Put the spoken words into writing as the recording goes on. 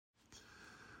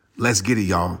Let's get it,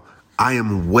 y'all. I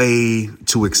am way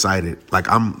too excited. Like,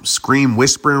 I'm scream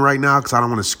whispering right now because I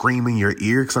don't want to scream in your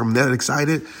ear because I'm that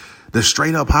excited. The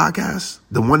Straight Up podcast,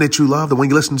 the one that you love, the one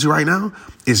you're listening to right now,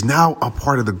 is now a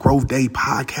part of the Growth Day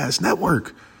Podcast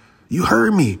Network. You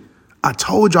heard me. I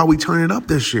told y'all we turn it up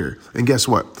this year. And guess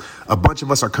what? A bunch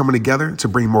of us are coming together to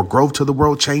bring more growth to the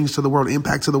world, change to the world,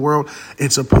 impact to the world,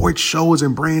 and support shows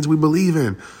and brands we believe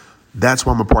in. That's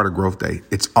why I'm a part of Growth Day.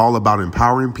 It's all about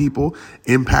empowering people,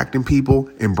 impacting people,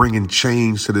 and bringing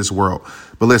change to this world.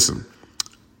 But listen,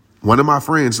 one of my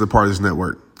friends is a part of this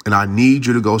network, and I need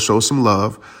you to go show some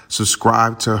love.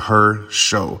 Subscribe to her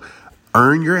show.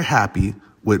 Earn Your Happy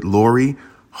with Lori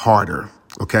Harder.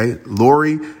 Okay?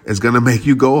 Lori is going to make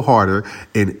you go harder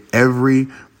in every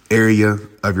area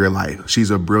of your life. She's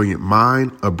a brilliant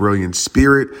mind, a brilliant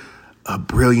spirit, a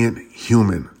brilliant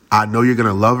human. I know you're going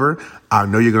to love her. I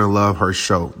know you're going to love her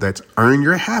show. That's Earn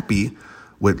Your Happy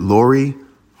with Lori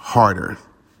Harder.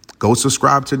 Go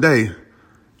subscribe today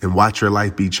and watch your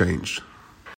life be changed.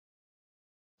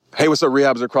 Hey, what's up,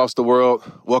 rehabs across the world?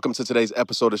 Welcome to today's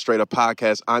episode of Straight Up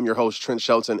Podcast. I'm your host, Trent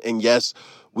Shelton. And yes,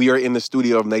 we are in the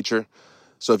studio of nature.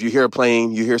 So if you hear a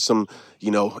plane, you hear some,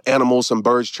 animals, some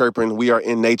birds chirping, we are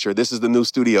in nature. This is the new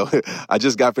studio. I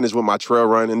just got finished with my trail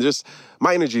run and just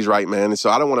my energy's right, man. And so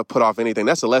I don't want to put off anything.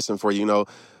 That's a lesson for you,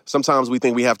 Sometimes we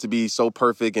think we have to be so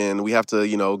perfect and we have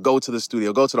to, go to the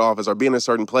studio, go to the office or be in a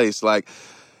certain place. Like,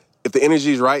 if the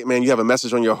energy's right, man, you have a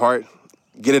message on your heart,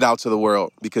 get it out to the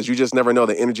world because you just never know.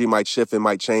 The energy might shift, it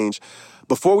might change.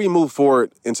 Before we move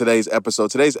forward in today's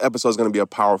episode is going to be a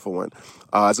powerful one.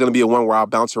 It's going to be a one where I'll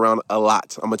bounce around a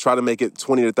lot. I'm going to try to make it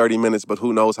 20 to 30 minutes, but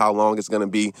who knows how long it's going to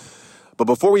be. But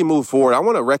before we move forward, I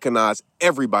want to recognize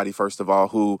everybody, first of all,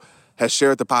 who has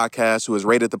shared the podcast, who has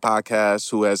rated the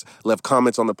podcast, who has left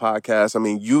comments on the podcast. I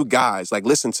mean, you guys,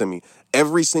 listen to me.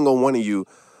 Every single one of you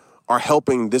are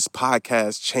helping this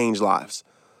podcast change lives.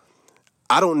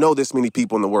 I don't know this many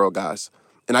people in the world, guys.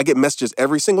 And I get messages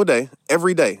every single day,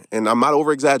 and I'm not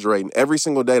over-exaggerating, every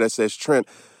single day that says, Trent,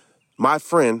 my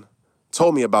friend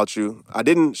told me about you. I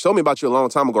didn't show me about you a long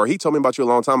time ago, or he told me about you a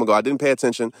long time ago. I didn't pay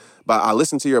attention, but I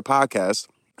listened to your podcast,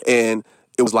 and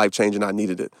it was life-changing. I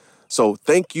needed it. So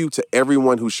thank you to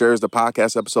everyone who shares the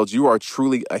podcast episodes. You are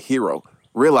truly a hero.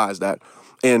 Realize that.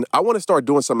 And I want to start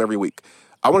doing something every week.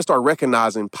 I want to start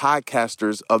recognizing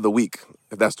podcasters of the week,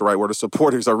 if that's the right word, or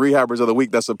supporters or rehabbers of the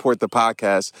week that support the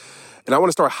podcast. And I want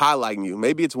to start highlighting you.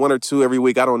 Maybe it's one or two every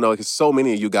week. I don't know. It's so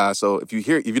many of you guys. So if you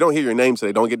don't hear your name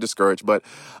today, don't get discouraged. But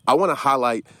I want to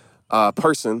highlight a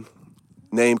person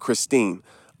named Christine.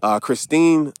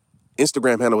 Christine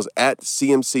Instagram handle was at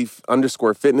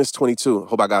CMC_fitness22.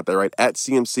 Hope I got that right. At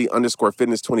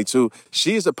CMC_fitness22.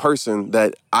 She is a person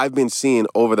that I've been seeing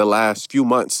over the last few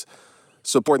months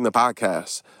supporting the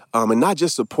podcast. And not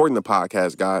just supporting the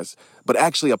podcast, guys, but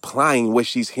actually applying what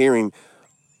she's hearing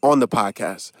on the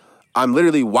podcast. I'm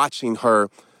literally watching her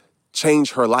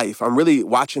change her life. I'm really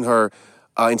watching her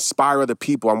inspire other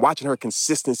people. I'm watching her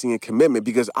consistency and commitment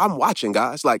because I'm watching,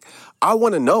 guys. I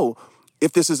want to know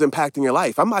if this is impacting your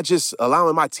life. I'm not just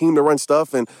allowing my team to run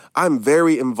stuff, and I'm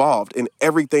very involved in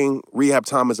everything Rehab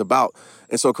Time is about.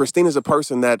 And so Christine is a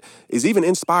person that is even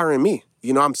inspiring me.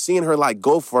 I'm seeing her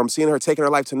go for it. I'm seeing her taking her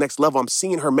life to the next level. I'm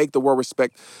seeing her make the world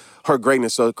respect her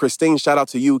greatness. So Christine, shout out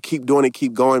to you. Keep doing it.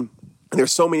 Keep going. And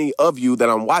there's so many of you that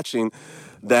I'm watching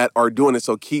that are doing it.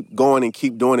 So keep going and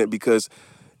keep doing it because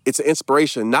it's an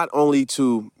inspiration not only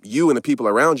to you and the people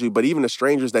around you, but even the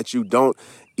strangers that you don't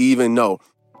even know.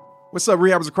 What's up,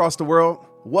 rehabbers across the world?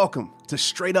 Welcome to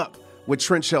Straight Up with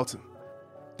Trent Shelton.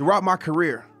 Throughout my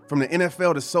career, from the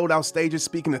NFL to sold-out stages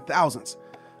speaking to thousands,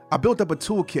 I built up a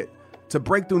toolkit to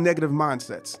break through negative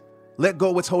mindsets, let go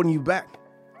of what's holding you back,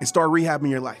 and start rehabbing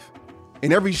your life.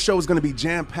 And every show is going to be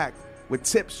jam-packed with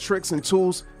tips, tricks, and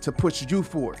tools to push you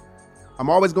forward. I'm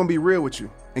always going to be real with you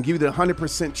and give you the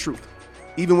 100% truth,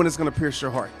 even when it's going to pierce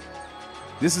your heart.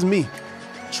 This is me,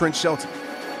 Trent Shelton.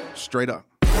 Straight up.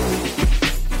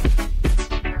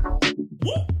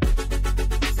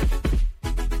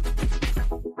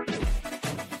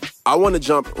 I want to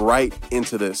jump right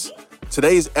into this.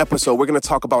 Today's episode, we're going to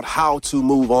talk about how to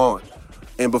move on.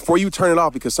 And before you turn it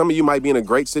off, because some of you might be in a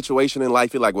great situation in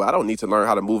life, you're like, well, I don't need to learn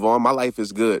how to move on. My life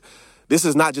is good. This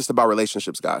is not just about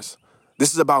relationships, guys.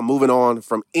 This is about moving on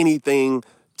from anything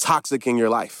toxic in your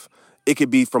life. It could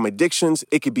be from addictions.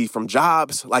 It could be from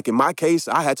jobs. Like in my case,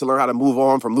 I had to learn how to move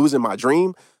on from losing my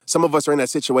dream. Some of us are in that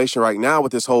situation right now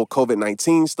with this whole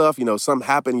COVID-19 stuff. Something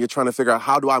happened. You're trying to figure out,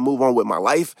 how do I move on with my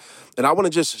life? And I want to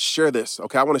just share this,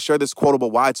 okay? I want to share this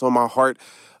quotable, why it's on my heart.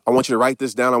 I want you to write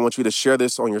this down. I want you to share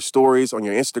this on your stories, on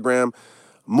your Instagram.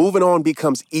 Moving on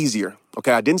becomes easier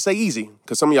Okay, I didn't say easy,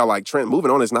 because some of y'all like, Trent,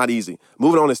 moving on is not easy.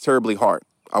 Moving on is terribly hard.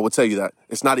 I will tell you that.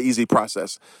 It's not an easy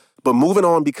process. But moving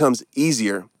on becomes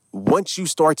easier once you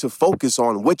start to focus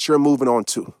on what you're moving on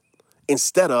to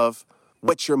instead of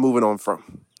what you're moving on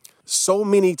from. So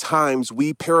many times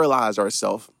we paralyze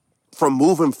ourselves from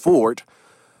moving forward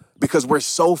because we're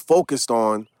so focused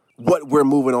on what we're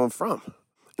moving on from.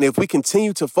 And if we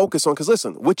continue to focus on, because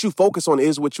listen, what you focus on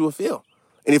is what you will feel.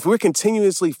 And if we're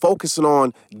continuously focusing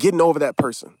on getting over that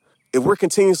person, if we're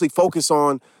continuously focused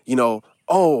on,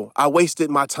 oh, I wasted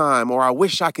my time, or I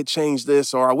wish I could change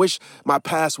this, or I wish my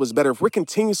past was better. If we're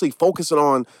continuously focusing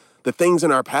on the things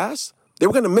in our past, then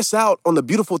we're going to miss out on the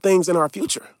beautiful things in our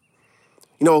future.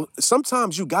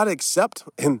 Sometimes you got to accept,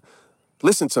 and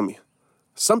listen to me,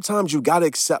 sometimes you got to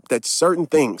accept that certain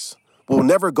things will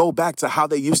never go back to how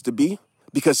they used to be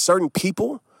because certain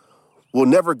people will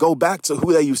never go back to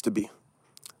who they used to be.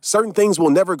 Certain things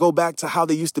will never go back to how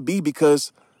they used to be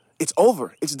because it's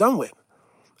over. It's done with.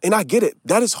 And I get it.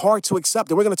 That is hard to accept.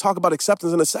 And we're going to talk about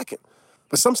acceptance in a second.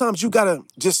 But sometimes you got to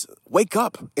just wake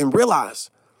up and realize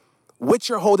what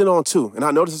you're holding on to. And I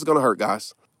know this is going to hurt,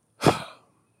 guys.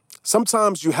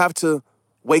 Sometimes you have to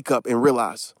wake up and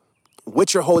realize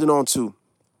what you're holding on to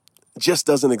just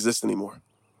doesn't exist anymore.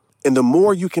 And the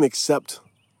more you can accept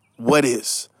what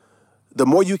is, the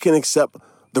more you can accept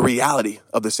the reality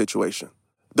of the situation.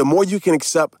 The more you can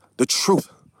accept the truth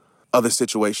of the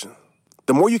situation,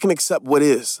 the more you can accept what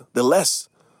is, the less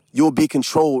you'll be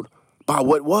controlled by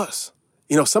what was.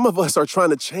 Some of us are trying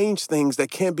to change things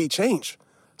that can't be changed.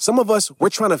 Some of us, we're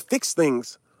trying to fix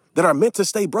things that are meant to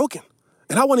stay broken.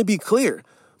 And I want to be clear.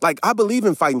 I believe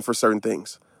in fighting for certain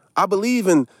things. I believe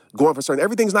in going for certain.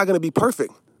 Everything's not going to be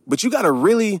perfect, but you got to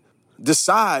really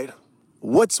decide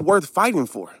what's worth fighting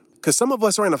for. Because some of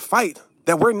us are in a fight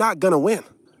that we're not going to win.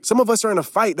 Some of us are in a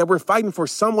fight that we're fighting for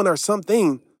someone or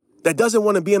something that doesn't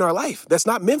want to be in our life, that's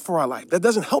not meant for our life, that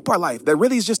doesn't help our life, that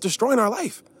really is just destroying our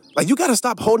life. You got to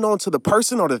stop holding on to the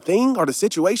person or the thing or the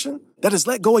situation that has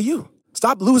let go of you.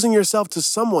 Stop losing yourself to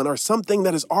someone or something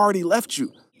that has already left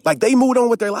you. They moved on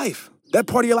with their life. That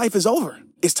part of your life is over.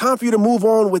 It's time for you to move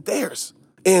on with theirs.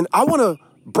 And I want to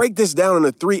break this down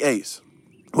into 3 A's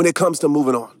when it comes to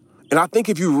moving on. And I think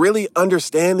if you really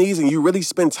understand these and you really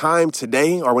spend time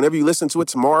today or whenever you listen to it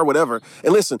tomorrow, whatever,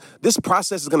 and listen, this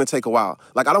process is going to take a while.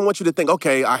 I don't want you to think,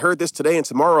 okay, I heard this today and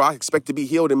tomorrow I expect to be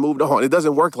healed and moved on. It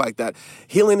doesn't work like that.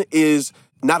 Healing is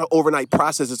not an overnight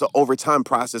process. It's an overtime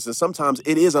process. And sometimes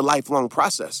it is a lifelong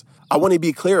process. I want to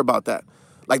be clear about that.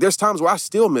 There's times where I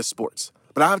still miss sports,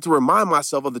 but I have to remind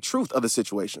myself of the truth of the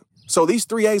situation. So these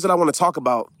 3 A's that I want to talk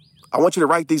about, I want you to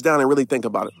write these down and really think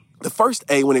about it. The first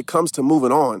A when it comes to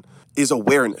moving on is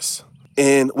awareness.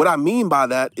 And what I mean by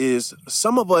that is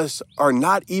some of us are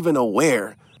not even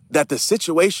aware that the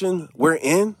situation we're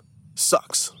in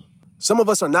sucks. Some of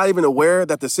us are not even aware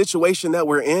that the situation that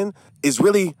we're in is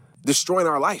really destroying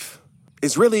our life.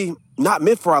 It's really not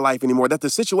meant for our life anymore, that the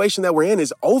situation that we're in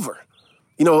is over.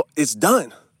 It's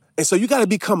done. And so you got to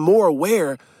become more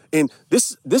aware. And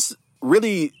this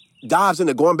really dives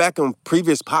into going back on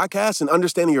previous podcasts and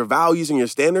understanding your values and your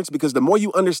standards, because the more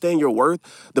you understand your worth,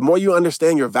 the more you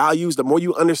understand your values, the more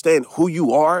you understand who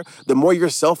you are, the more you're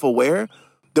self-aware,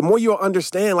 the more you'll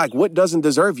understand what doesn't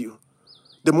deserve you.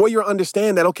 The more you'll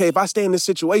understand that, okay, if I stay in this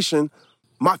situation,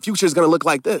 my future is going to look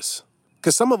like this.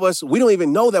 Because some of us, we don't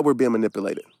even know that we're being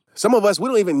manipulated. Some of us, we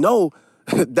don't even know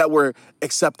that we're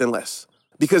accepting less.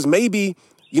 Because maybe,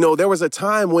 there was a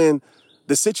time when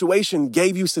the situation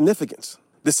gave you significance.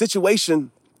 The situation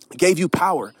gave you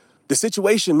power. The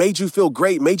situation made you feel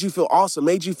great, made you feel awesome,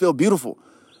 made you feel beautiful.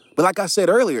 But like I said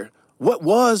earlier, what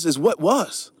was is what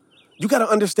was. You got to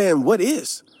understand what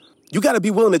is. You got to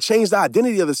be willing to change the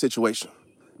identity of the situation.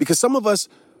 Because some of us,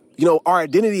 our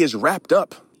identity is wrapped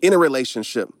up in a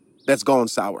relationship that's gone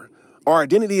sour. Our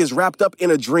identity is wrapped up in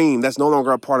a dream that's no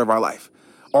longer a part of our life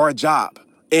or a job.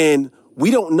 And we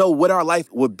don't know what our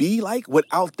life would be like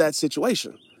without that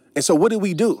situation. And so what do?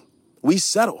 We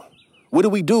settle.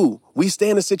 What do? We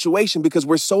stay in a situation because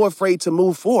we're so afraid to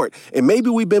move forward. And maybe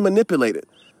we've been manipulated.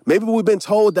 Maybe we've been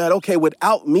told that, okay,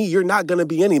 without me, you're not going to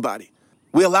be anybody.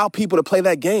 We allow people to play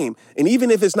that game. And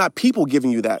even if it's not people giving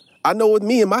you that, I know with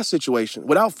me in my situation,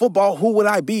 without football, who would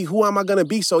I be? Who am I going to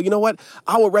be? So you know what?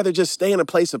 I would rather just stay in a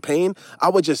place of pain. I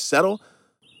would just settle.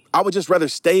 I would just rather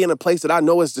stay in a place that I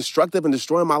know is destructive and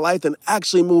destroying my life than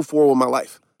actually move forward with my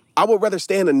life. I would rather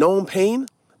stay in a known pain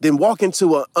than walk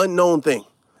into an unknown thing.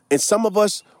 And some of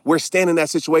us, we're staying in that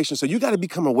situation. So you got to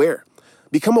become aware.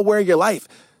 Become aware of your life.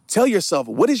 Tell yourself,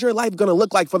 what is your life going to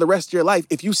look like for the rest of your life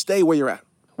if you stay where you're at?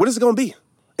 What is it going to be?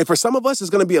 And for some of us, it's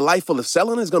going to be a life full of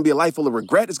selling. It's going to be a life full of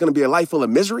regret. It's going to be a life full of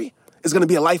misery. It's going to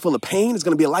be a life full of pain. It's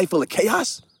going to be a life full of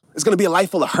chaos. It's going to be a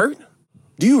life full of hurt.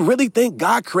 Do you really think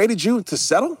God created you to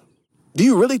settle? Do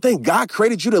you really think God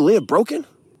created you to live broken?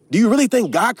 Do you really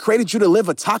think God created you to live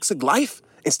a toxic life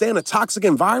and stay in a toxic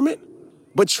environment?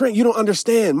 But Trent, you don't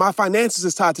understand. My finances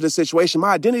is tied to this situation.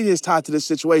 My identity is tied to this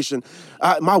situation.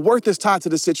 My worth is tied to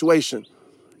this situation.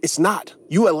 It's not.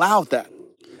 You allowed that.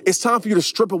 It's time for you to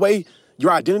strip away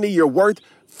your identity, your worth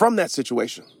from that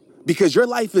situation, because your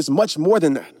life is much more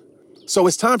than that. So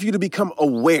it's time for you to become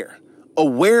aware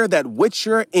that what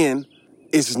you're in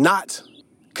is not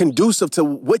conducive to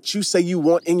what you say you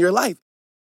want in your life.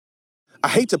 I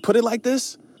hate to put it like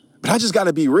this, but I just got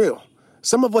to be real.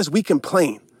 Some of us, we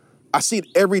complain. I see it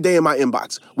every day in my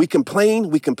inbox. We complain,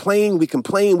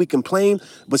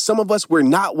 but some of us, we're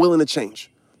not willing to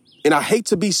change. And I hate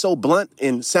to be so blunt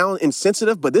and sound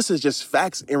insensitive, but this is just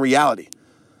facts and reality.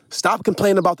 Stop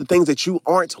complaining about the things that you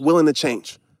aren't willing to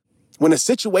change. When a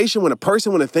situation, when a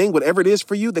person, when a thing, whatever it is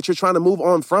for you that you're trying to move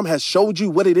on from has showed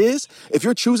you what it is, if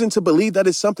you're choosing to believe that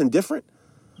it's something different,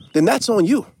 then that's on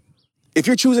you. If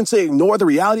you're choosing to ignore the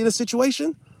reality of the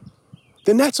situation,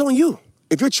 then that's on you.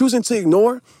 If you're choosing to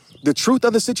ignore the truth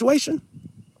of the situation,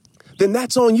 then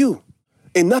that's on you.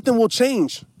 And nothing will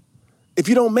change if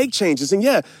you don't make changes. And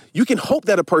yeah, you can hope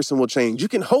that a person will change. You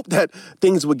can hope that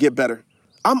things will get better.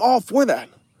 I'm all for that.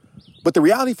 But the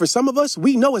reality for some of us,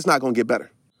 we know it's not going to get better.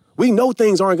 We know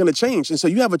things aren't going to change. And so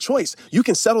you have a choice. You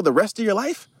can settle the rest of your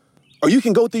life, or you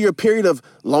can go through your period of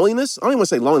loneliness. I don't even want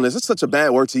to say loneliness. It's such a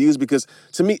bad word to use, because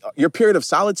to me, your period of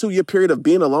solitude, your period of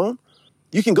being alone,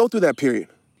 you can go through that period.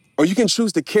 Or you can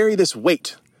choose to carry this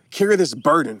weight, carry this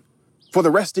burden for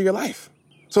the rest of your life.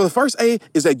 So the first A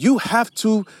is that you have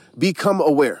to become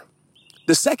aware.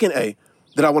 The second A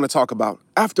that I want to talk about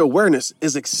after awareness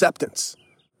is acceptance.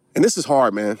 And this is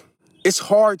hard, man. It's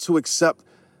hard to accept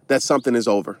that something is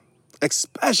over,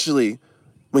 especially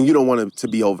when you don't want it to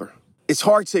be over. It's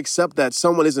hard to accept that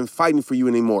someone isn't fighting for you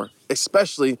anymore,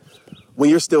 especially when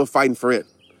you're still fighting for it,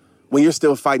 when you're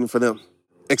still fighting for them.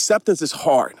 Acceptance is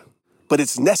hard, but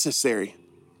it's necessary.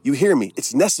 You hear me?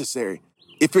 It's necessary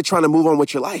if you're trying to move on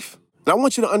with your life. And I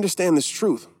want you to understand this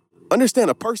truth. Understand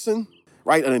a person,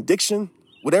 right? An addiction,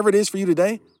 whatever it is for you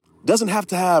today, doesn't have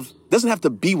to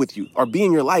be with you or be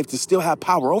in your life to still have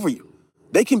power over you.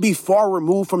 They can be far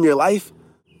removed from your life.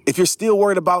 If you're still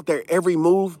worried about their every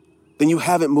move, then you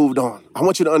haven't moved on. I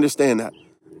want you to understand that.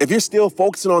 If you're still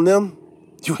focusing on them,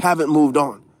 you haven't moved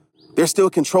on. They're still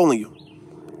controlling you.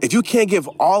 If you can't give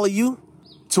all of you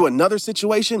to another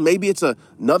situation, maybe it's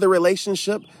another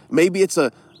relationship, maybe it's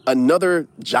another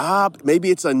job,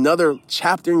 maybe it's another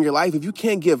chapter in your life. If you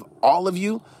can't give all of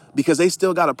you because they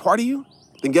still got a part of you,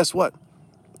 then guess what?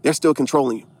 They're still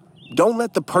controlling you. Don't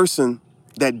let the person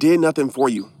that did nothing for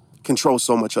you control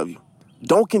so much of you.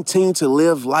 Don't continue to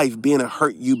live life being a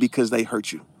hurt you because they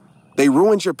hurt you. They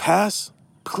ruined your past.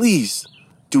 Please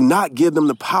do not give them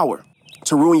the power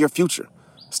to ruin your future.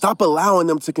 Stop allowing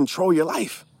them to control your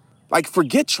life. Like,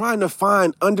 forget trying to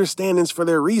find understandings for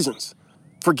their reasons.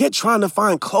 Forget trying to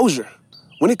find closure.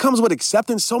 When it comes with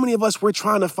acceptance, so many of us, we're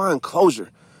trying to find closure.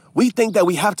 We think that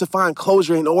we have to find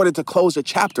closure in order to close a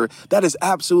chapter. That is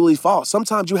absolutely false.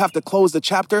 Sometimes you have to close the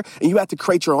chapter and you have to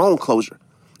create your own closure.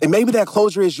 And maybe that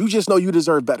closure is you just know you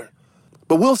deserve better.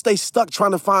 But we'll stay stuck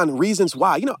trying to find reasons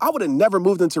why. You know, I would have never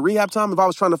moved into rehab time if I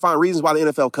was trying to find reasons why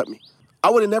the NFL cut me.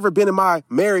 I would have never been in my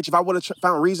marriage if I would have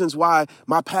found reasons why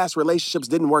my past relationships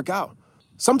didn't work out.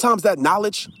 Sometimes that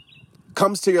knowledge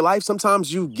comes to your life.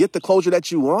 Sometimes you get the closure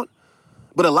that you want.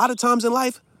 But a lot of times in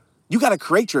life, you got to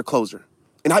create your closure.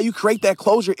 And how you create that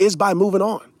closure is by moving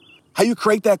on. How you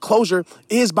create that closure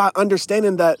is by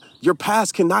understanding that your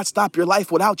past cannot stop your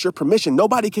life without your permission.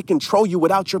 Nobody can control you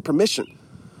without your permission.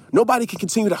 Nobody can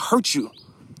continue to hurt you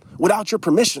without your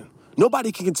permission.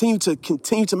 Nobody can continue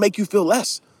to make you feel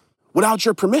less without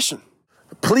your permission.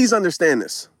 Please understand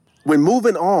this. When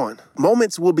moving on,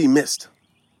 moments will be missed,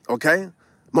 okay?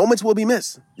 Moments will be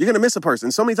missed. You're going to miss a person.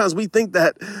 So many times we think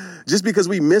that just because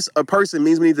we miss a person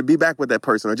means we need to be back with that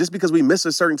person. Or just because we miss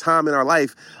a certain time in our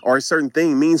life or a certain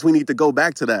thing means we need to go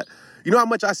back to that. You know how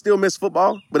much I still miss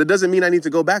football? But it doesn't mean I need to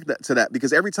go back to that.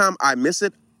 Because every time I miss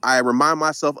it, I remind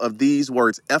myself of these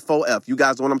words, FOF. You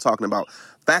guys know what I'm talking about.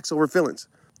 Facts over feelings.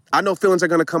 I know feelings are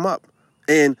going to come up.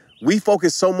 And we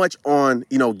focus so much on,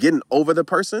 getting over the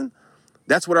person.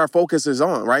 That's what our focus is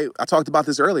on, right? I talked about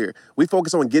this earlier. We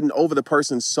focus on getting over the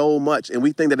person so much, and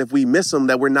we think that if we miss them,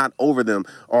 that we're not over them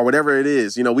or whatever it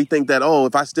is. We think that,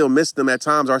 if I still miss them at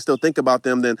times or I still think about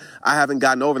them, then I haven't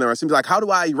gotten over them. Or it seems like, how do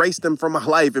I erase them from my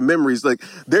life and memories? Like,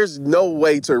 there's no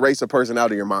way to erase a person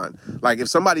out of your mind. Like, if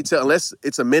somebody unless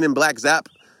it's a Men in Black zap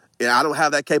Yeah, I don't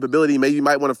have that capability. Maybe you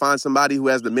might want to find somebody who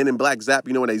has the Men in Black zap,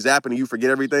 when they zap and you forget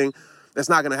everything. That's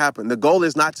not going to happen. The goal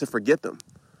is not to forget them.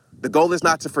 The goal is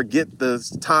not to forget the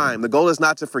time. The goal is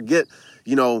not to forget,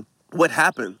 what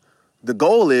happened. The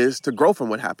goal is to grow from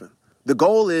what happened. The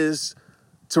goal is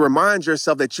to remind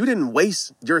yourself that you didn't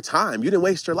waste your time. You didn't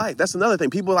waste your life. That's another thing.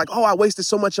 People are like, oh, I wasted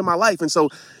so much of my life. And so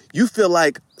you feel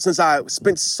like since I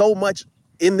spent so much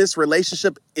in this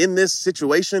relationship, in this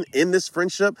situation, in this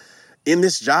friendship, in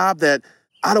this job, that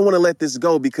I don't want to let this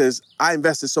go because I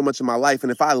invested so much in my life.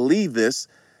 And if I leave this,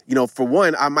 for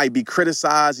one, I might be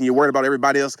criticized and you're worried about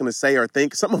everybody else going to say or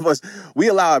think. Some of us, we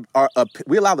allow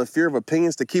the fear of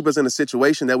opinions to keep us in a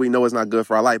situation that we know is not good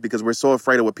for our life because we're so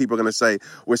afraid of what people are going to say.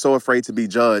 We're so afraid to be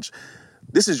judged.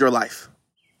 This is your life.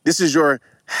 This is your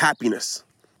happiness.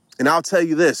 And I'll tell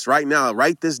you this right now,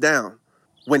 write this down.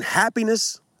 When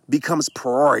happiness becomes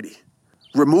priority,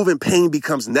 removing pain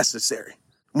becomes necessary.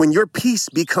 When your peace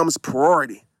becomes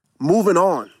priority, moving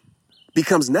on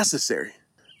becomes necessary.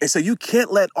 And so you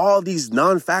can't let all these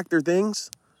non-factor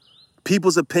things,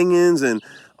 people's opinions and,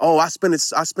 oh, I spent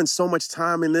so much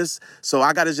time in this, so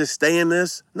I got to just stay in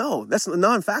this. No, that's a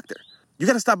non-factor. You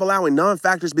got to stop allowing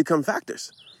non-factors become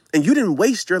factors. And you didn't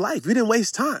waste your life. You didn't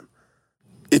waste time.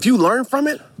 If you learn from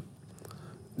it,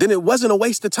 then it wasn't a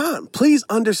waste of time. Please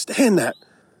understand that,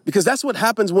 because that's what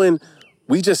happens when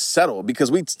we just settle, because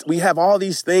we have all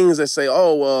these things that say,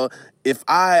 oh, well, if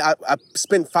I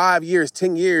spent 5 years,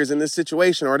 10 years in this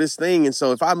situation or this thing, and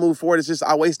so if I move forward, it's just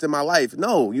I wasted my life.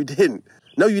 No, you didn't.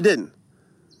 No, you didn't.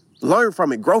 Learn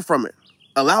from it. Grow from it.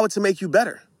 Allow it to make you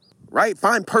better, right?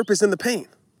 Find purpose in the pain.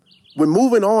 When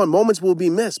moving on, moments will be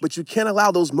missed, but you can't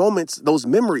allow those moments, those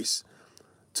memories,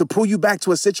 to pull you back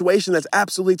to a situation that's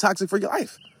absolutely toxic for your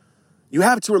life. You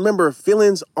have to remember,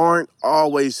 feelings aren't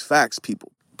always facts,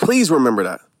 people. Please remember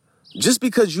that. Just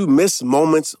because you miss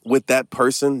moments with that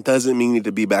person doesn't mean you need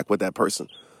to be back with that person.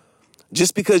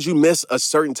 Just because you miss a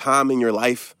certain time in your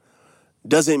life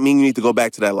doesn't mean you need to go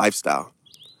back to that lifestyle.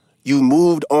 You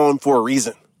moved on for a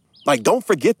reason. Like, don't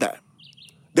forget that.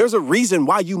 There's a reason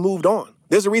why you moved on.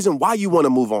 There's a reason why you want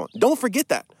to move on. Don't forget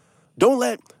that. Don't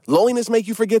let loneliness make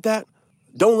you forget that.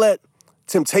 Don't let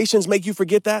temptations make you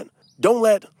forget that. Don't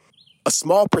let a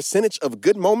small percentage of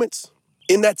good moments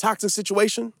in that toxic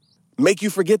situation make you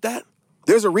forget that.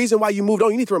 There's a reason why you moved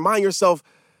on. You need to remind yourself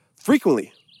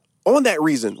frequently on that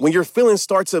reason when your feelings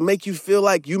start to make you feel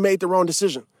like you made the wrong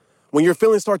decision. When your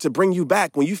feelings start to bring you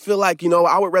back, when you feel like,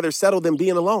 I would rather settle than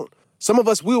being alone. Some of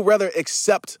us will rather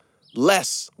accept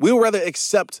less. We'll rather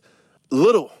accept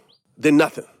little than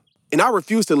nothing. And I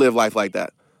refuse to live life like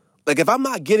that. Like, if I'm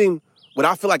not getting what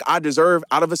I feel like I deserve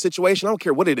out of a situation, I don't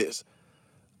care what it is.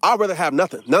 I'd rather have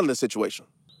nothing, none of the situation.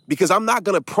 Because I'm not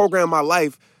going to program my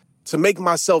life to make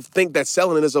myself think that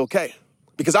settling is okay.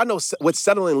 Because I know what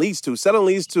settling leads to. Settling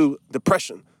leads to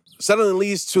depression. Settling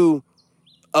leads to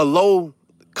a low,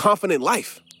 confident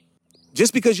life.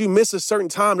 Just because you miss a certain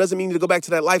time doesn't mean you need to go back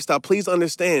to that lifestyle. Please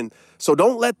understand. So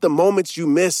don't let the moments you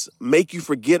miss make you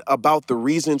forget about the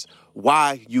reasons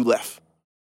why you left.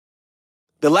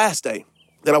 The last day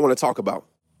that I want to talk about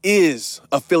is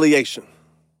affiliation.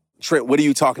 Trent, what are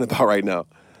you talking about right now?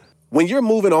 When you're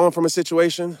moving on from a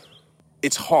situation,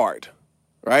 it's hard,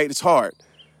 right? It's hard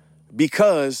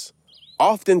because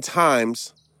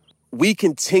oftentimes we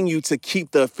continue to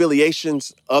keep the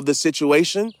affiliations of the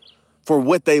situation for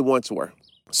what they once were.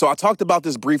 So I talked about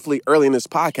this briefly early in this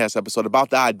podcast episode about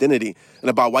the identity and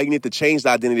about why you need to change the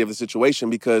identity of the situation,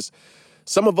 because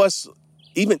some of us,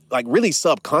 even like really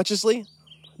subconsciously,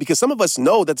 because some of us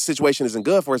know that the situation isn't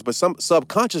good for us, but some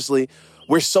subconsciously,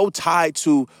 we're so tied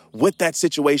to what that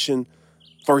situation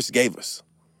first gave us,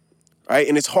 right?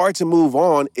 And it's hard to move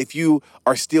on if you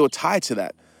are still tied to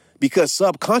that, because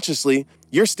subconsciously,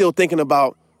 you're still thinking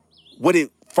about what it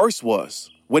first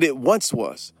was, what it once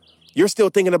was. You're still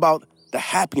thinking about the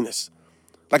happiness.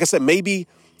 Like I said, maybe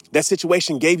that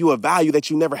situation gave you a value that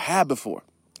you never had before.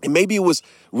 And maybe it was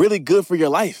really good for your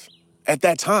life at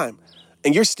that time.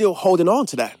 And you're still holding on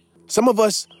to that. Some of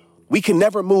us, we can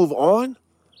never move on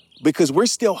because we're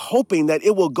still hoping that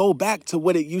it will go back to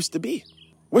what it used to be.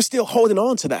 We're still holding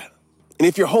on to that. And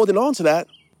if you're holding on to that,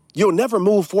 you'll never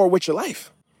move forward with your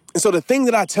life. And so the thing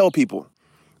that I tell people,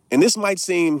 and this might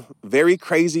seem very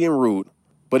crazy and rude,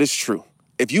 but it's true.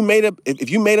 If you made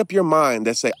up your mind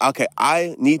that say, okay,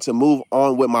 I need to move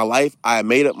on with my life, I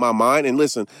made up my mind. And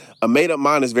listen, a made up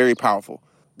mind is very powerful,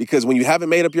 because when you haven't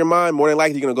made up your mind, more than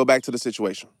likely you're going to go back to the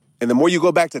situation. And the more you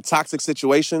go back to toxic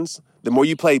situations, the more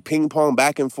you play ping pong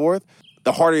back and forth,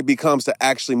 the harder it becomes to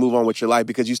actually move on with your life,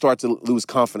 because you start to lose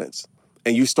confidence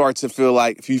and you start to feel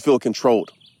like you feel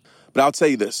controlled. But I'll tell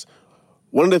you this,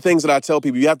 One of the things that I tell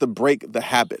people, you have to break the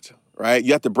habit, right?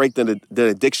 You have to break the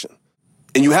addiction.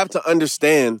 And you have to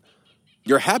understand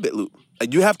your habit loop.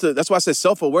 That's why I said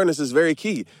self-awareness is very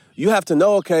key. You have to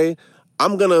know, okay,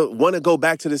 I'm going to want to go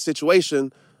back to this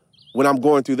situation when I'm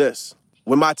going through this.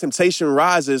 When my temptation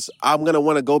rises, I'm going to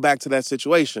want to go back to that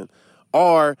situation.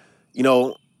 Or,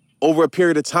 over a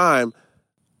period of time,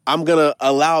 I'm going to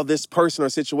allow this person or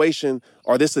situation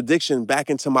or this addiction back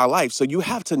into my life. So you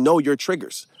have to know your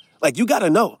triggers. Like, you got to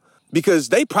know, because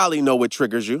they probably know what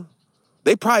triggers you.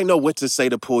 They probably know what to say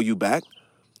to pull you back.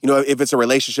 If it's a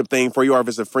relationship thing for you or if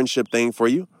it's a friendship thing for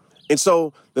you. And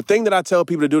so the thing that I tell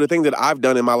people to do, the thing that I've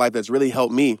done in my life that's really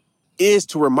helped me is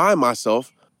to remind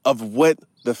myself of what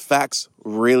the facts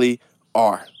really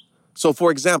are. So,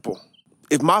 for example,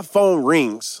 if my phone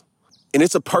rings and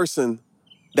it's a person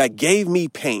that gave me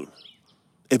pain,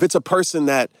 if it's a person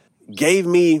that gave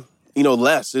me,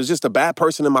 less, it was just a bad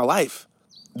person in my life,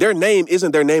 their name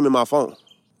isn't their name in my phone.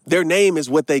 Their name is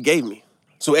what they gave me.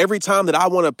 So every time that I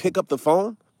want to pick up the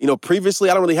phone, previously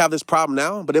I don't really have this problem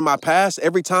now, but in my past,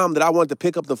 every time that I wanted to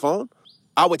pick up the phone,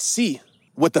 I would see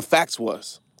what the facts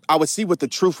was. I would see what the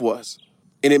truth was.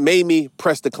 And it made me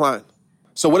press decline.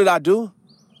 So what did I do?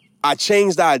 I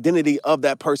changed the identity of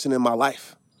that person in my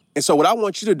life. And so what I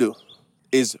want you to do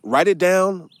is write it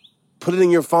down, put it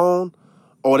in your phone,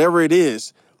 or whatever it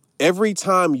is. Every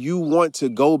time you want to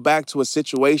go back to a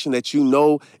situation that you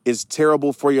know is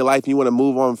terrible for your life and you want to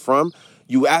move on from,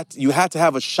 you have to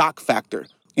have a shock factor.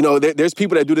 There's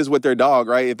people that do this with their dog,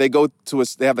 right? If they go to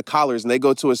they have the collars and they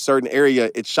go to a certain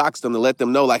area, it shocks them to let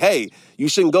them know, like, hey, you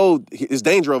shouldn't go, it's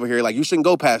danger over here. Like, you shouldn't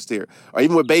go past here. Or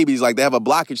even with babies, like they have a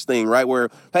blockage thing, right? Where,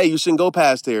 hey, you shouldn't go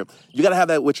past here. You got to have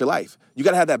that with your life. You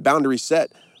got to have that boundary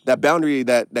set, that boundary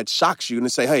that shocks you and to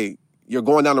say, hey, you're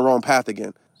going down the wrong path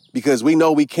again. Because we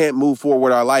know we can't move forward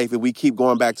with our life if we keep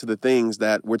going back to the things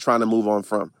that we're trying to move on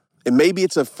from. And maybe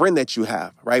it's a friend that you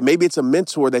have, right? Maybe it's a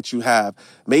mentor that you have.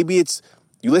 Maybe it's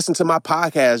you listen to my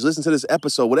podcast, listen to this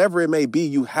episode, whatever it may be,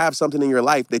 you have something in your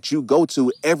life that you go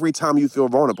to every time you feel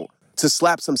vulnerable to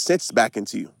slap some sense back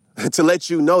into you, to let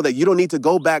you know that you don't need to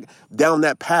go back down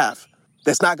that path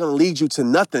that's not going to lead you to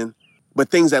nothing but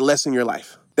things that lessen your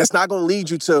life. That's not going to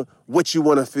lead you to what you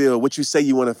want to feel, what you say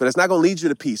you want to feel. That's not going to lead you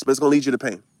to peace, but it's going to lead you to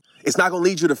pain. It's not going to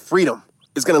lead you to freedom.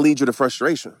 It's going to lead you to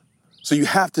frustration. So you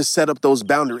have to set up those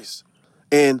boundaries.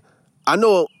 And I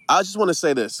just want to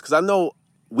say this, because I know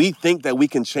we think that we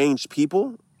can change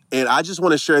people, and I just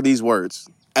want to share these words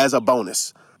as a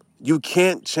bonus. You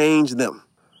can't change them.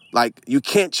 Like, you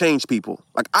can't change people.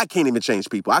 Like, I can't even change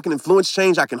people. I can influence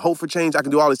change. I can hope for change. I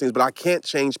can do all these things, but I can't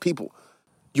change people.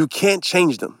 You can't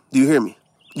change them. Do you hear me?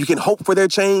 You can hope for their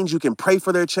change. You can pray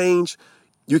for their change.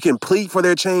 You can plead for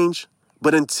their change.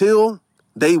 But until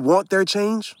they want their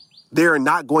change, they are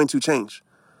not going to change.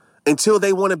 Until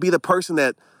they want to be the person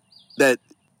that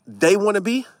they want to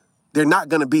be, they're not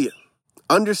going to be it.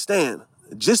 Understand,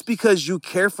 just because you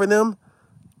care for them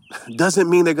doesn't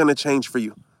mean they're going to change for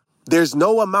you. There's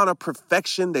no amount of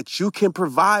perfection that you can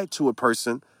provide to a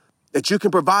person, that you can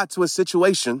provide to a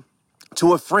situation,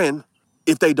 to a friend,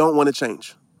 if they don't want to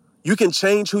change. You can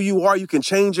change who you are. You can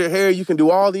change your hair. You can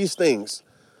do all these things.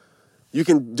 You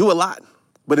can do a lot.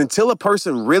 But until a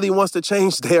person really wants to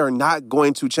change, they are not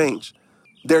going to change.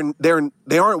 They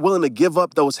aren't willing to give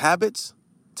up those habits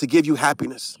to give you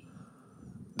happiness.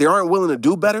 They aren't willing to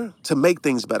do better to make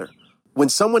things better. When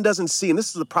someone doesn't see, and this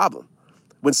is the problem,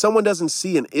 when someone doesn't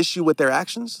see an issue with their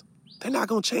actions, they're not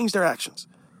going to change their actions.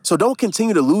 So don't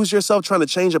continue to lose yourself trying to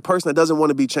change a person that doesn't want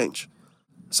to be changed.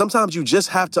 Sometimes you just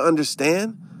have to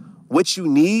understand what you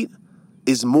need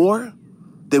is more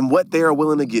than what they are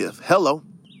willing to give. Hello.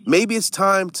 Maybe it's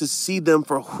time to see them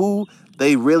for who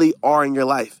they really are in your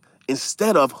life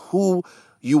instead of who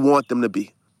you want them to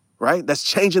be, right? That's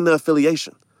changing the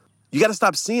affiliation. You got to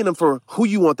stop seeing them for who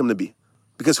you want them to be,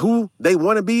 because who they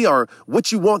want to be or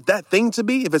what you want that thing to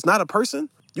be, if it's not a person,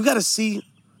 you got to see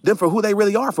them for who they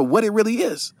really are, for what it really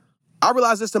is. I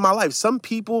realized this in my life. Some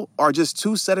people are just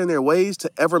too set in their ways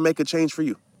to ever make a change for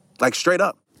you, like straight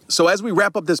up. So as we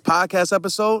wrap up this podcast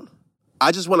episode,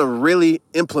 I just want to really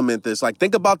implement this. Like,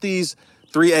 think about these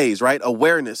 3 A's, right?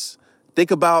 Awareness.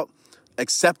 Think about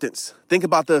acceptance. Think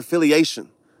about the affiliation,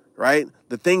 right?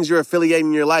 The things you're affiliating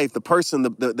in your life, the person,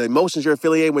 the emotions you're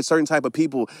affiliating with certain type of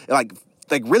people. Like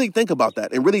really think about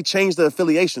that and really change the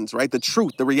affiliations, right? The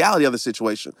truth, the reality of the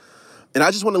situation. And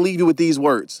I just want to leave you with these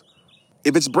words.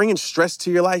 If it's bringing stress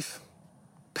to your life,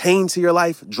 pain to your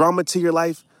life, drama to your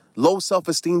life, low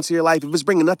self-esteem to your life, if it's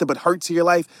bringing nothing but hurt to your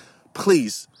life,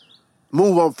 please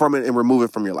move on from it and remove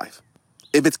it from your life.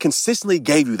 If it's consistently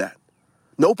gave you that,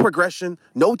 No progression,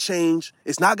 no change.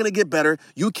 It's not going to get better.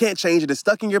 You can't change it. It's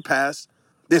stuck in your past.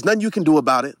 There's nothing you can do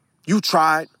about it. You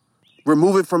tried.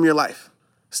 Remove it from your life.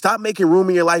 Stop making room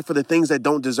in your life for the things that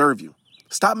don't deserve you.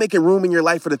 Stop making room in your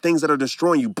life for the things that are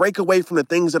destroying you. Break away from the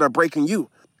things that are breaking you.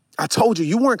 I told you,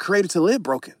 you weren't created to live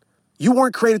broken. You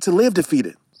weren't created to live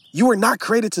defeated. You were not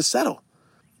created to settle.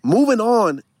 Moving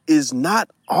on is not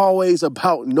always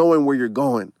about knowing where you're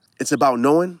going. It's about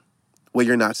knowing where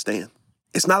you're not staying.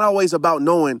 It's not always about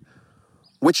knowing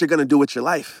what you're going to do with your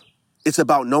life. It's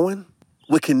about knowing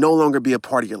what can no longer be a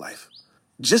part of your life.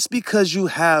 Just because you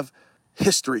have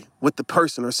history with the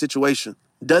person or situation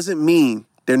doesn't mean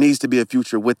there needs to be a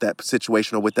future with that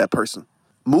situation or with that person.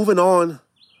 Moving on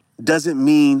doesn't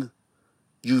mean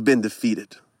you've been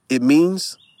defeated. It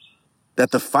means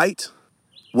that the fight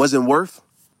wasn't worth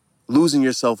losing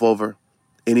yourself over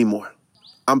anymore.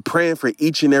 I'm praying for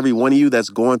each and every one of you that's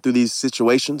going through these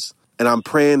situations, and I'm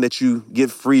praying that you get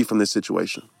free from this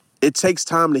situation. It takes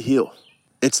time to heal.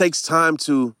 It takes time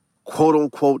to, quote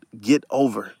unquote, get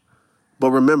over.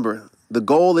 But remember, the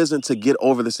goal isn't to get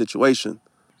over the situation.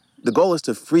 The goal is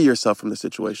to free yourself from the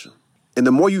situation. And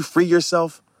the more you free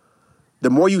yourself, the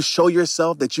more you show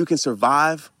yourself that you can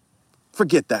survive,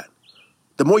 forget that.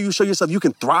 The more you show yourself you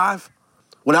can thrive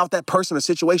without that person or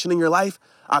situation in your life,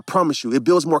 I promise you, it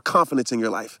builds more confidence in your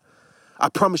life. I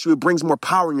promise you, it brings more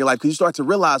power in your life because you start to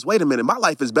realize, wait a minute, my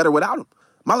life is better without him.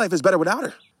 My life is better without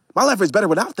her. My life is better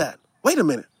without that. Wait a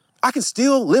minute. I can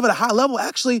still live at a high level.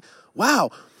 Actually, wow.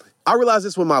 I realized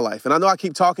this with my life. And I know I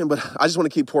keep talking, but I just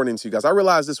want to keep pouring into you guys. I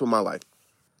realized this with my life.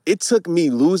 It took me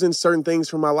losing certain things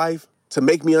from my life to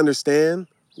make me understand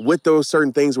what those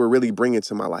certain things were really bringing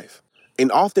to my life.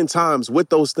 And oftentimes, what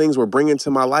those things were bringing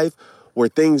to my life were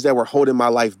things that were holding my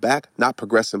life back, not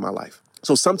progressing my life.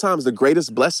 So sometimes the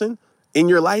greatest blessing in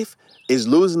your life is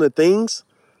losing the things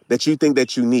that you think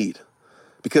that you need.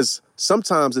 Because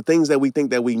sometimes the things that we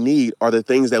think that we need are the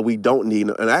things that we don't need,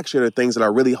 and actually are the things that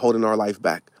are really holding our life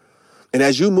back. And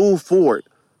as you move forward,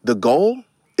 the goal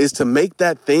is to make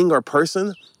that thing or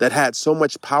person that had so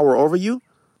much power over you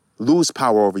lose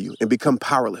power over you and become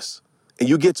powerless. And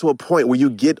you get to a point where you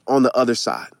get on the other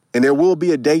side. And there will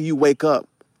be a day you wake up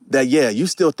that, yeah, you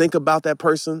still think about that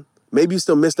person. Maybe you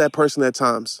still miss that person at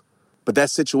times. But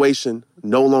that situation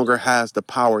no longer has the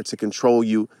power to control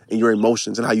you and your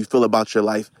emotions and how you feel about your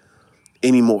life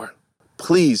anymore.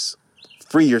 Please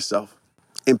free yourself.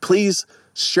 And please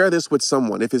share this with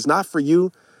someone. If it's not for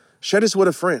you, share this with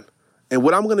a friend. And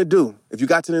what I'm going to do, if you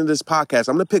got to the end of this podcast,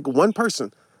 I'm going to pick one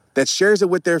person that shares it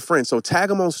with their friends. So tag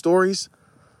them on stories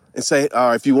and say,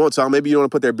 if you want to, maybe you don't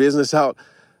want to put their business out,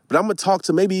 but I'm going to talk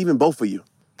to maybe even both of you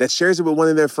that shares it with one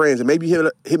of their friends. And maybe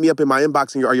hit me up in my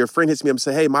inbox or your friend hits me up and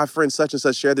say, hey, my friend such and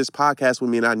such shared this podcast with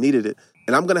me and I needed it.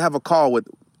 And I'm going to have a call with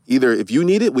either if you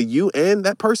need it with you and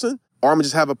that person, or I'm going to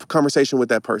just have a conversation with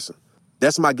that person.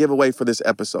 That's my giveaway for this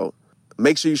episode.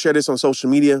 Make sure you share this on social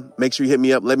media. Make sure you hit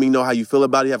me up. Let me know how you feel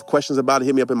about it. If you have questions about it,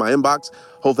 hit me up in my inbox.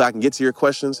 Hopefully I can get to your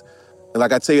questions. And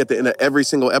like I tell you at the end of every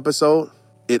single episode,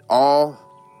 it all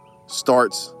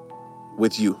starts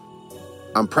with you.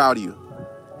 I'm proud of you.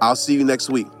 I'll see you next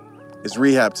week. It's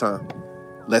rehab time.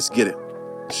 Let's get it.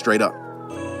 Straight Up.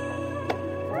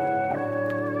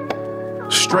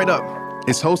 Straight Up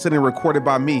is hosted and recorded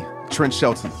by me, Trent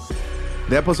Shelton.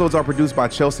 The episodes are produced by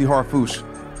Chelsea Harfouche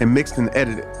and mixed and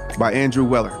edited by Andrew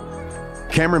Weller.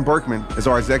 Cameron Berkman is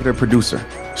our executive producer.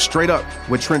 Straight Up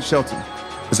with Trent Shelton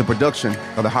is a production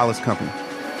of the Hollis Company.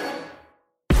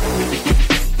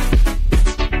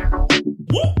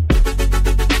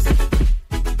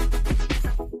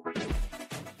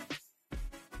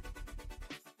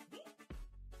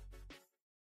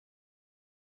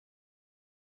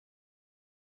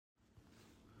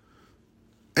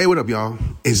 Hey, what up, y'all?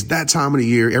 It's that time of the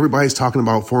year. Everybody's talking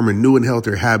about forming new and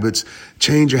healthier habits.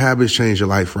 Change your habits, change your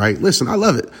life, right? Listen, I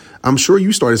love it. I'm sure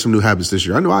you started some new habits this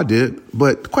year. I know I did.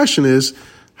 But the question is,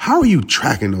 how are you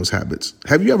tracking those habits?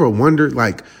 Have you ever wondered,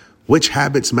 which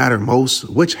habits matter most?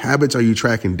 Which habits are you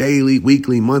tracking daily,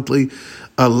 weekly, monthly?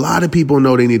 A lot of people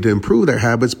know they need to improve their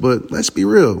habits, but let's be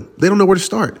real. They don't know where to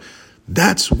start.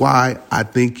 That's why I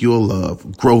think you'll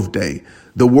love Growth Day,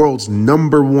 the world's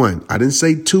number one, I didn't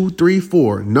say 2, 3,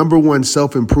 4, number one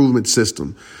self-improvement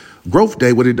system. Growth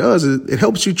Day, what it does is it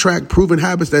helps you track proven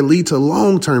habits that lead to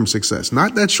long-term success,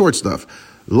 not that short stuff.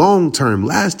 Long-term,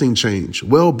 lasting change,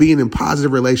 well-being, and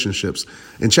positive relationships.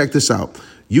 And check this out.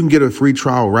 You can get a free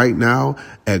trial right now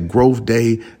at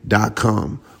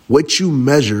growthday.com. What you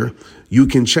measure, you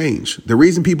can change. The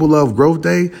reason people love Growth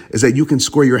Day is that you can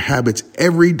score your habits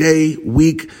every day,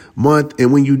 week, month.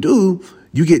 And when you do,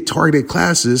 you get targeted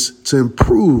classes to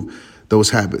improve those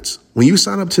habits. When you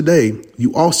sign up today,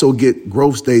 you also get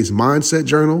Growth Day's mindset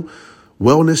journal,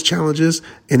 wellness challenges,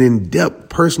 and in-depth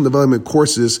personal development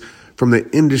courses from the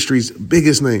industry's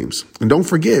biggest names. And don't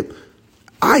forget,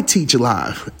 I teach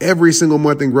live every single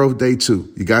month in Growth Day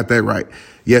 2. You got that right.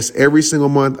 Yes, every single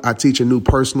month I teach a new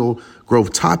personal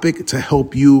growth topic to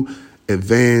help you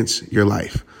advance your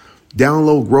life.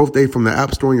 Download Growth Day from the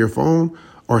App Store on your phone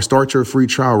or start your free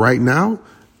trial right now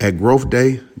at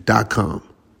growthday.com.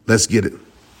 Let's get it.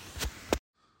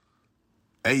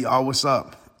 Hey, y'all, what's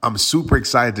up? I'm super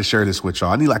excited to share this with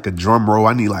y'all. I need like a drum roll.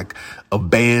 I need like a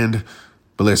band.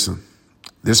 But listen,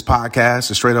 this podcast,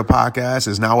 the Straight Up Podcast,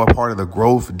 is now a part of the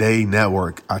Growth Day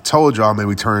Network. I told y'all, man,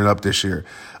 we turn it up this year.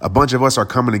 A bunch of us are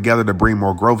coming together to bring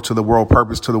more growth to the world,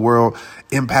 purpose to the world,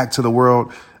 impact to the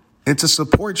world, and to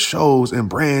support shows and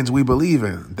brands we believe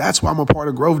in. That's why I'm a part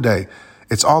of Growth Day.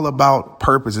 It's all about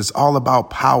purpose. It's all about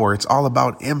power. It's all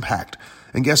about impact.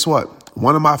 And guess what?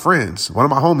 One of my friends, one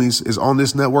of my homies is on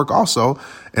this network also,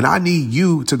 and I need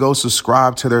you to go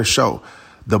subscribe to their show,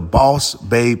 the Boss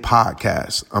Babe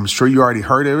Podcast. I'm sure you already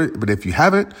heard of it, but if you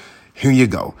haven't, here you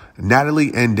go.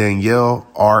 Natalie and Danielle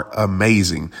are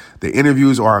amazing. The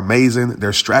interviews are amazing.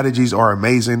 Their strategies are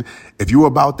amazing. If you're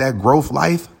about that growth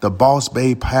life, the Boss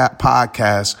Babe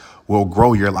Podcast will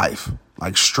grow your life.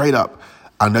 Like straight up.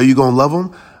 I know you're going to love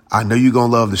them. I know you're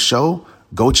going to love the show.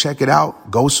 Go check it out.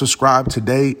 Go subscribe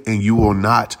today and you will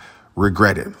not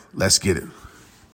regret it. Let's get it.